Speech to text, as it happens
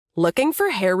Looking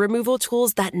for hair removal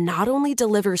tools that not only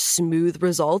deliver smooth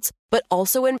results, but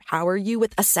also empower you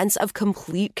with a sense of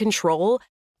complete control?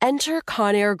 Enter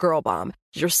Conair Girl Bomb,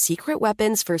 your secret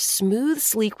weapons for smooth,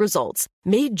 sleek results,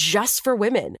 made just for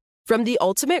women. From the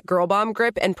ultimate Girl Bomb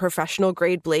grip and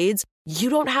professional-grade blades, you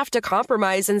don't have to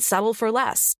compromise and settle for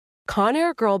less.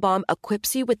 Conair Girl Bomb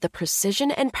equips you with the precision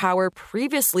and power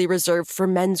previously reserved for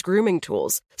men's grooming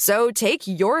tools. So take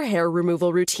your hair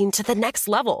removal routine to the next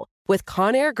level with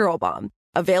Conair Girl Bomb.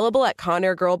 Available at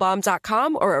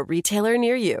ConairGirlBomb.com or a retailer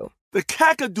near you. The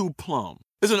Kakadu plum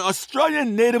is an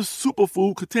Australian native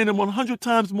superfood containing 100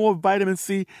 times more vitamin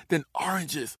C than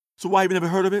oranges. So why have you never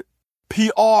heard of it?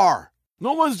 PR.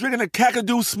 No one's drinking a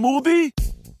Kakadu smoothie?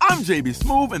 I'm JB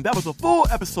Smoove, and that was a full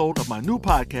episode of my new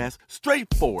podcast,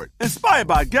 Straightforward, inspired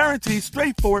by guaranteed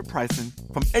straightforward pricing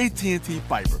from AT&T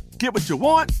Fiber. Get what you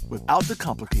want without the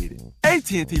complicated.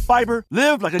 AT&T Fiber,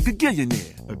 live like a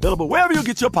gigillionaire. Available wherever you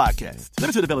get your podcasts.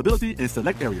 Limited availability in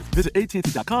select areas. Visit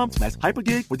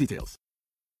AT&T.com/hypergig for details.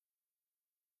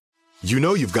 You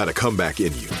know you've got a comeback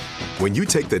in you. When you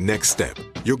take the next step,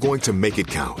 you're going to make it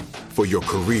count. For your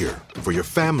career, for your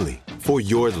family, for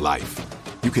your life.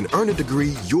 You can earn a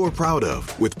degree you're proud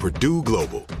of with Purdue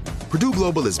Global. Purdue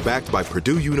Global is backed by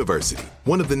Purdue University,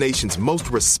 one of the nation's most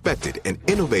respected and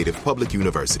innovative public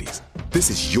universities.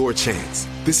 This is your chance.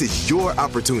 This is your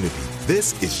opportunity.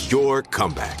 This is your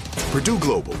comeback. Purdue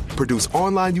Global, Purdue's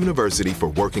online university for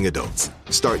working adults.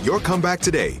 Start your comeback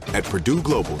today at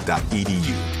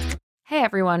purdueglobal.edu. Hey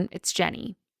everyone, it's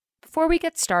Jenny. Before we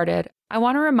get started, I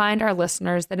want to remind our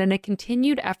listeners that in a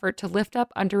continued effort to lift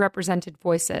up underrepresented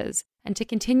voices and to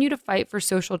continue to fight for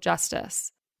social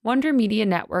justice, Wonder Media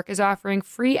Network is offering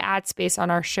free ad space on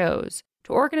our shows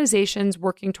to organizations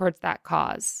working towards that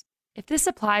cause. If this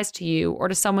applies to you or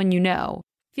to someone you know,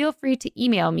 feel free to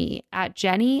email me at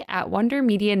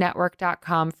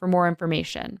jenny@wondermedianetwork.com for more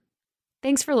information.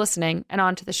 Thanks for listening, and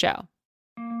on to the show.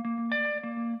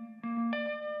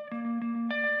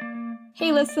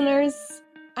 Hey listeners,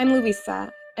 I'm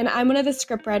Luisa, and I'm one of the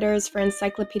scriptwriters for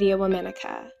Encyclopedia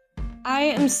Womanica. I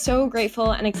am so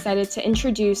grateful and excited to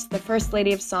introduce the First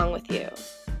Lady of Song with you,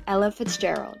 Ella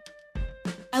Fitzgerald.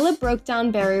 Ella broke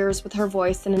down barriers with her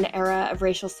voice in an era of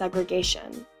racial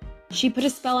segregation. She put a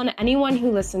spell on anyone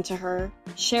who listened to her,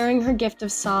 sharing her gift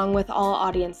of song with all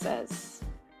audiences.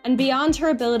 And beyond her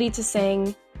ability to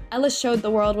sing, Ella showed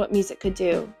the world what music could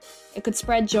do. It could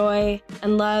spread joy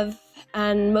and love,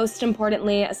 and most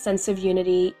importantly, a sense of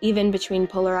unity, even between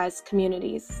polarized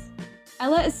communities.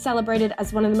 Ella is celebrated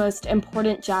as one of the most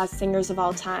important jazz singers of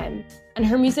all time, and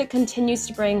her music continues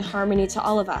to bring harmony to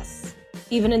all of us,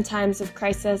 even in times of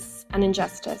crisis and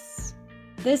injustice.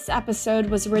 This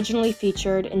episode was originally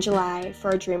featured in July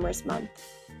for our Dreamers Month.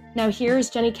 Now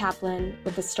here's Jenny Kaplan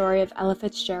with the story of Ella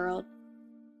Fitzgerald.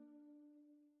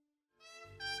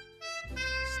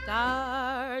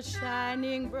 Stars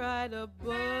shining bright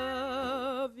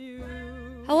above you.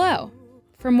 Hello.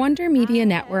 From Wonder Media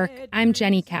Network, I'm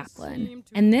Jenny Kaplan,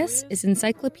 and this is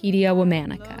Encyclopedia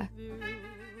Womanica.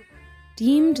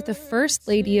 Deemed the First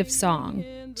Lady of Song,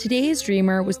 today's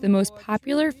dreamer was the most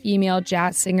popular female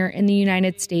jazz singer in the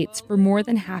United States for more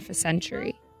than half a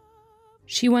century.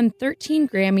 She won 13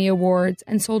 Grammy Awards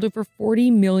and sold over 40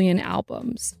 million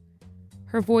albums.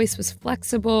 Her voice was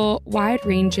flexible,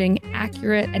 wide-ranging,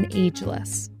 accurate, and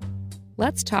ageless.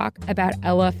 Let's talk about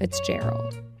Ella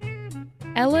Fitzgerald.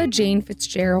 Ella Jane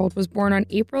Fitzgerald was born on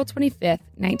April 25,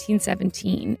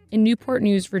 1917, in Newport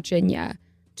News, Virginia,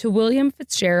 to William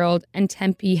Fitzgerald and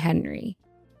Tempe Henry.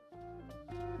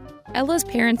 Ella's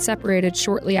parents separated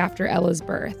shortly after Ella's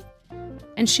birth,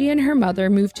 and she and her mother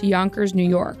moved to Yonkers, New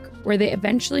York, where they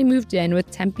eventually moved in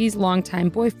with Tempe's longtime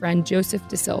boyfriend, Joseph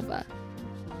De Silva.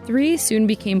 3 soon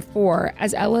became 4,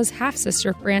 as Ella's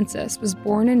half-sister Frances was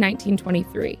born in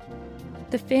 1923.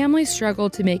 The family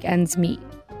struggled to make ends meet.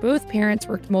 Both parents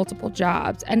worked multiple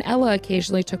jobs, and Ella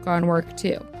occasionally took on work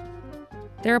too.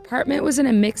 Their apartment was in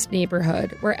a mixed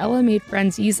neighborhood where Ella made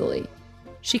friends easily.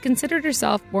 She considered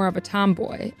herself more of a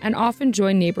tomboy and often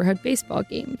joined neighborhood baseball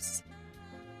games.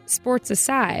 Sports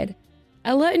aside,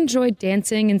 Ella enjoyed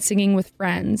dancing and singing with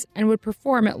friends and would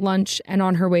perform at lunch and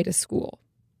on her way to school.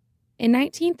 In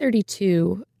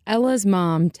 1932, Ella's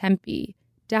mom, Tempe,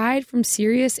 died from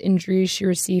serious injuries she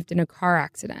received in a car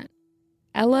accident.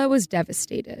 Ella was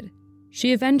devastated.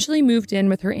 She eventually moved in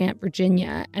with her Aunt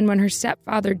Virginia, and when her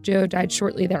stepfather Joe died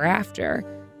shortly thereafter,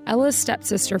 Ella's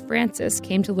stepsister Frances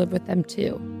came to live with them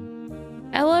too.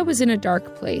 Ella was in a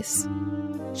dark place.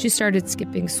 She started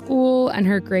skipping school, and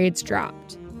her grades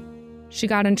dropped. She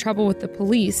got in trouble with the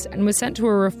police and was sent to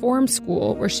a reform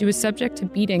school where she was subject to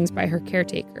beatings by her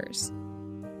caretakers.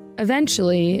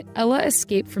 Eventually, Ella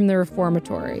escaped from the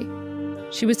reformatory.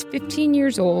 She was 15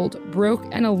 years old, broke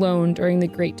and alone during the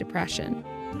Great Depression.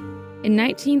 In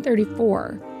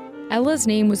 1934, Ella's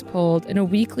name was pulled in a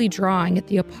weekly drawing at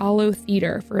the Apollo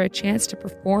Theater for a chance to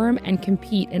perform and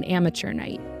compete in amateur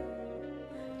night.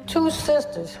 Two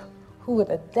sisters who were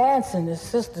the dancingest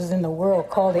sisters in the world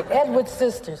called the Edwards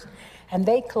Sisters, and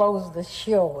they closed the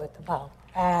show at the ball.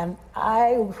 And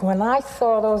when I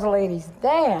saw those ladies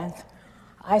dance,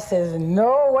 I said,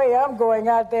 no way I'm going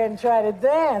out there and try to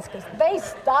dance, because they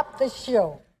stopped the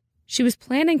show. She was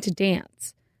planning to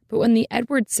dance, but when the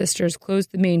Edwards sisters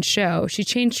closed the main show, she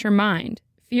changed her mind,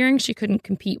 fearing she couldn't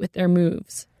compete with their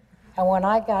moves. And when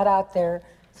I got out there,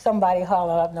 somebody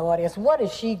hollered out in the audience, what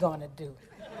is she going to do?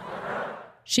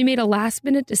 She made a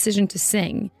last-minute decision to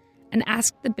sing and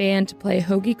asked the band to play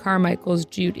Hoagy Carmichael's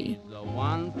Judy. She's the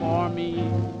one for me.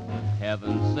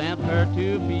 Heaven sent her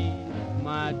to be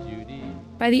my Judy.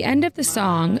 By the end of the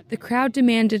song, the crowd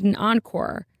demanded an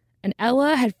encore, and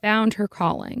Ella had found her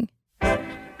calling.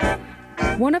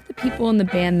 One of the people in the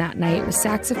band that night was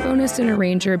saxophonist and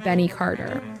arranger Benny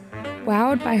Carter.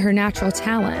 Wowed by her natural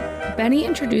talent, Benny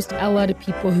introduced Ella to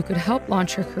people who could help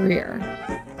launch her career.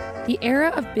 The era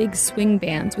of big swing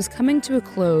bands was coming to a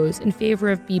close in favor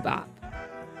of bebop.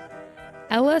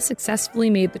 Ella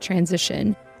successfully made the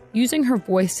transition, using her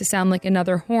voice to sound like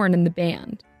another horn in the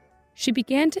band. She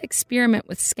began to experiment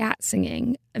with scat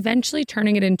singing, eventually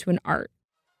turning it into an art.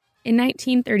 In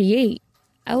 1938,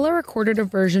 Ella recorded a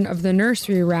version of the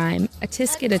nursery rhyme, A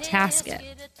Tisket a Tasket.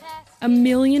 1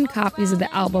 million copies of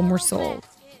the album were sold.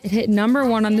 It hit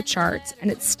 #1 on the charts, and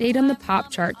it stayed on the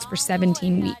pop charts for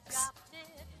 17 weeks.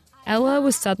 Ella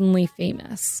was suddenly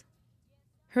famous.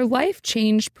 Her life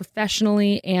changed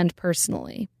professionally and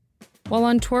personally. While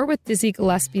on tour with Dizzy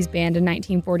Gillespie's band in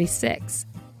 1946,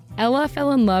 Ella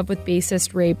fell in love with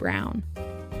bassist Ray Brown.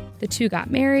 The two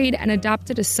got married and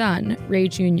adopted a son, Ray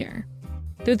Jr.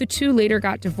 Though the two later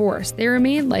got divorced, they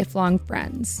remained lifelong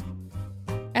friends.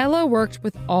 Ella worked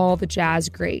with all the jazz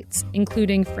greats,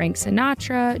 including Frank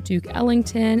Sinatra, Duke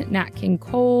Ellington, Nat King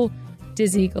Cole,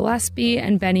 Dizzy Gillespie,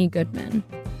 and Benny Goodman.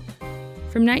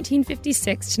 From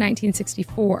 1956 to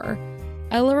 1964,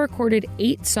 Ella recorded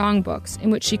 8 songbooks in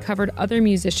which she covered other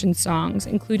musicians' songs,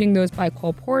 including those by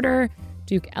Cole Porter,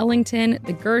 Duke Ellington,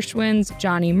 the Gershwins,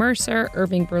 Johnny Mercer,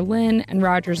 Irving Berlin, and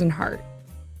Rodgers and Hart.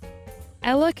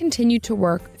 Ella continued to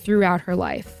work throughout her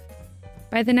life.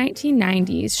 By the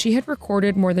 1990s, she had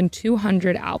recorded more than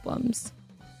 200 albums.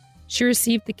 She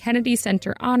received the Kennedy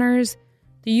Center Honors,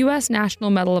 the U.S. National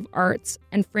Medal of Arts,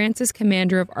 and France's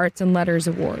Commander of Arts and Letters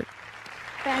Award.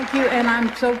 Thank you, and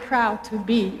I'm so proud to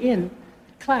be in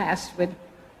class with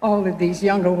all of these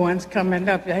younger ones coming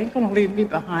up. They ain't gonna leave me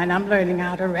behind. I'm learning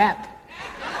how to rap.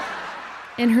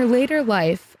 In her later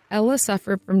life, Ella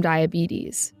suffered from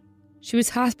diabetes. She was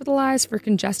hospitalized for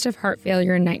congestive heart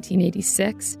failure in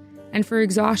 1986 and for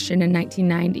exhaustion in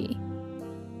 1990.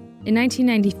 In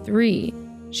 1993,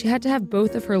 she had to have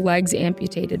both of her legs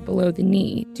amputated below the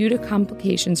knee due to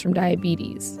complications from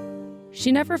diabetes.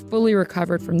 She never fully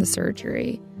recovered from the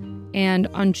surgery, and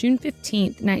on June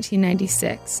 15,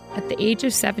 1996, at the age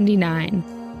of 79,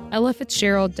 Ella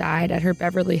Fitzgerald died at her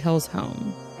Beverly Hills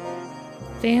home.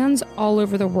 Fans all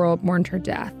over the world mourned her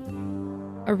death.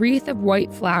 A wreath of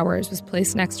white flowers was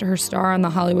placed next to her star on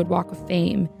the Hollywood Walk of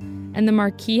Fame, and the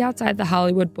marquee outside the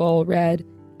Hollywood Bowl read,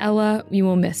 "Ella, we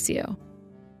will miss you."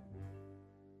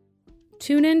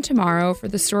 Tune in tomorrow for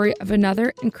the story of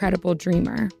another incredible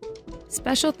dreamer.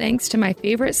 Special thanks to my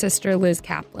favorite sister, Liz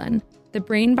Kaplan, the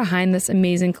brain behind this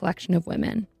amazing collection of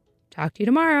women. Talk to you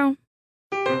tomorrow.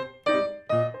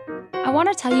 I want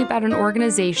to tell you about an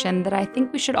organization that I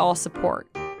think we should all support.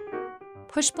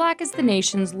 PushBlack is the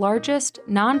nation's largest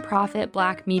nonprofit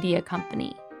Black media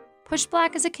company.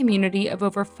 PushBlack is a community of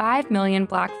over 5 million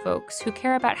Black folks who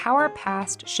care about how our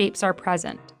past shapes our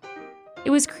present. It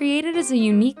was created as a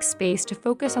unique space to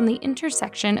focus on the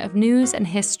intersection of news and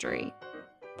history.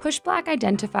 PushBlack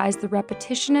identifies the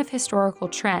repetition of historical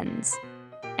trends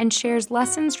and shares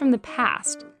lessons from the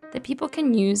past that people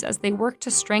can use as they work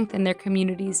to strengthen their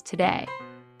communities today.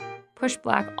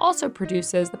 PushBlack also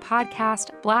produces the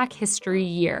podcast Black History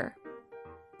Year.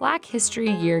 Black History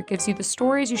Year gives you the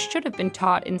stories you should have been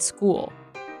taught in school.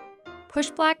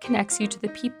 PushBlack connects you to the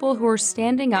people who are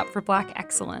standing up for Black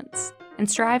excellence and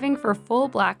striving for full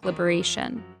Black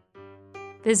liberation.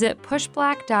 Visit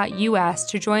pushblack.us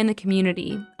to join the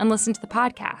community and listen to the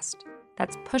podcast.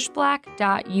 That's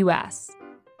pushblack.us.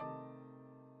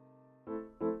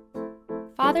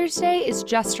 Father's Day is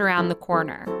just around the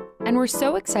corner. And we're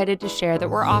so excited to share that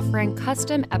we're offering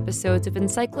custom episodes of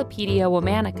Encyclopedia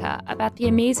Womanica about the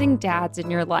amazing dads in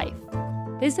your life.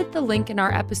 Visit the link in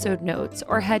our episode notes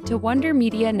or head to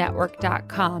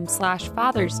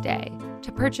wondermedianetwork.com/Father's Day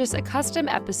to purchase a custom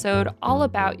episode all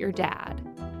about your dad.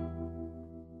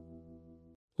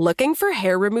 Looking for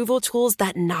hair removal tools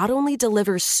that not only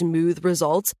deliver smooth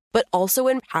results, but also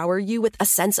empower you with a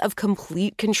sense of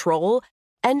complete control?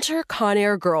 Enter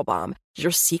Conair Girl Bomb,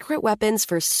 your secret weapons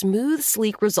for smooth,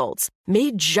 sleek results,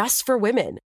 made just for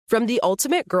women. From the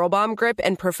ultimate Girl Bomb grip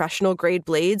and professional-grade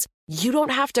blades, you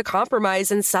don't have to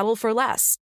compromise and settle for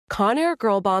less. Conair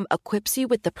Girl Bomb equips you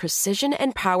with the precision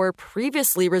and power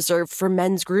previously reserved for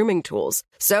men's grooming tools.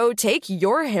 So take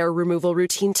your hair removal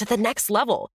routine to the next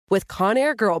level with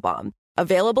Conair Girl Bomb.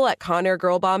 Available at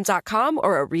ConairGirlBomb.com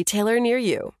or a retailer near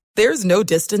you. There's no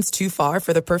distance too far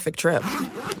for the perfect trip.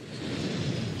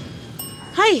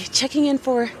 Hi, checking in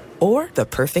for... Or the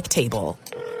perfect table.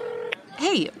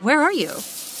 Hey, where are you?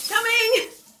 Coming!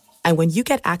 And when you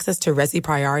get access to Resi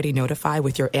Priority Notify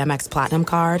with your Amex Platinum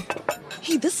card...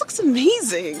 Hey, this looks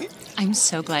amazing. I'm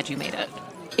so glad you made it.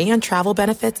 And travel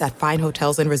benefits at fine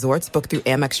hotels and resorts booked through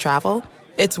Amex Travel,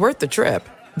 it's worth the trip.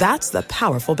 That's the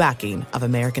powerful backing of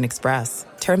American Express.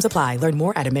 Terms apply. Learn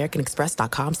more at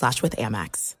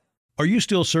americanexpress.com/withAmex. Are you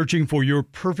still searching for your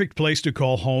perfect place to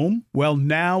call home? Well,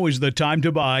 now is the time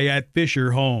to buy at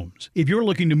Fisher Homes. If you're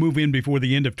looking to move in before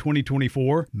the end of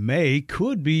 2024, May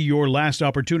could be your last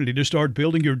opportunity to start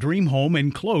building your dream home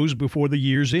and close before the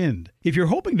year's end. If you're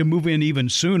hoping to move in even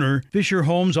sooner, Fisher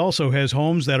Homes also has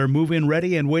homes that are move-in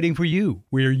ready and waiting for you,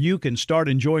 where you can start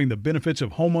enjoying the benefits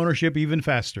of homeownership even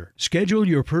faster. Schedule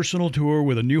your personal tour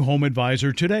with a new home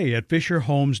advisor today at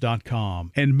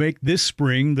FisherHomes.com and make this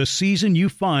spring the season you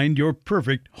find your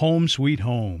perfect home sweet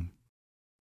home.